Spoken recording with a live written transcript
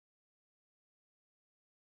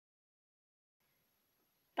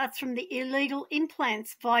That's from the illegal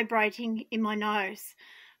implants vibrating in my nose.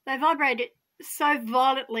 They vibrate so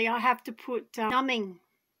violently I have to put numbing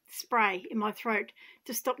spray in my throat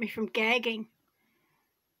to stop me from gagging.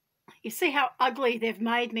 You see how ugly they've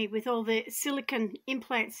made me with all the silicone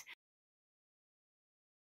implants.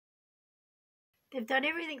 They've done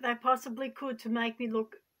everything they possibly could to make me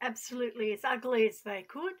look absolutely as ugly as they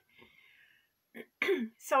could.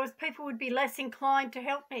 So as people would be less inclined to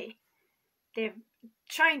help me. They've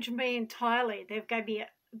changed me entirely. They've gave me a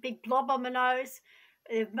big blob on my nose.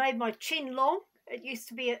 They've made my chin long. It used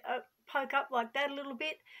to be a poke up like that a little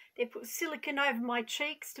bit. They put silicone over my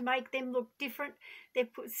cheeks to make them look different. They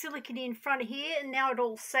put silicone in front of here, and now it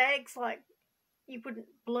all sags like you wouldn't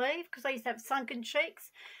believe, because I used to have sunken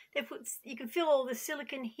cheeks. You can feel all the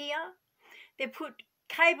silicone here. They put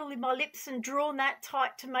cable in my lips and drawn that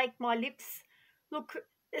tight to make my lips look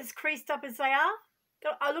as creased up as they are.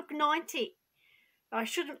 I look 90. I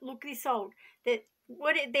shouldn't look this old.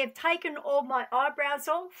 They've taken all my eyebrows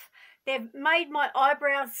off. They've made my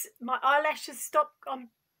eyelashes stop.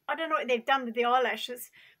 I don't know what they've done with the eyelashes,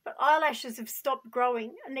 but eyelashes have stopped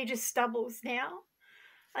growing and they're just stubbles now.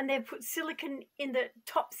 And they've put silicone in the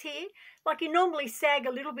tops here. Like you normally sag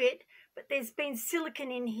a little bit, but there's been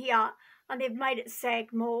silicone in here and they've made it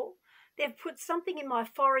sag more. They've put something in my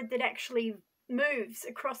forehead that actually moves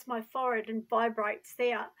across my forehead and vibrates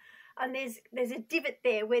there. And there's a divot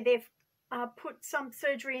there where they've put some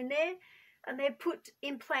surgery in there, and they've put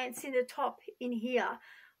implants in the top in here.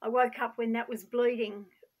 I woke up when that was bleeding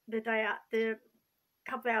the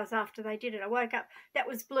couple of hours after they did it. I woke up, that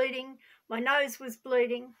was bleeding, my nose was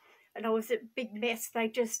bleeding, and I was a big mess. They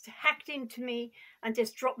just hacked into me and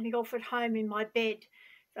just dropped me off at home in my bed.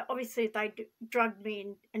 So obviously they drugged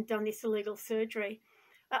me and done this illegal surgery.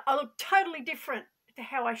 I look totally different to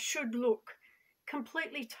how I should look,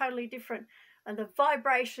 completely, totally different. And the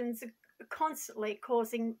vibrations are constantly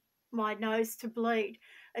causing my nose to bleed.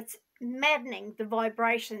 It's maddening, the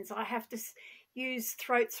vibrations. I have to use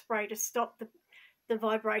throat spray to stop the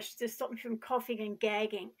vibrations, to stop me from coughing and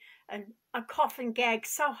gagging. And I cough and gag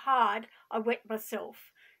so hard I wet myself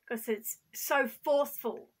because it's so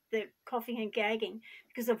forceful, the coughing and gagging,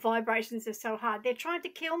 because the vibrations are so hard. They're trying to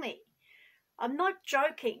kill me. I'm not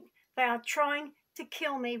joking. They are trying to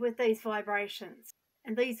kill me with these vibrations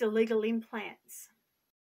and these illegal implants.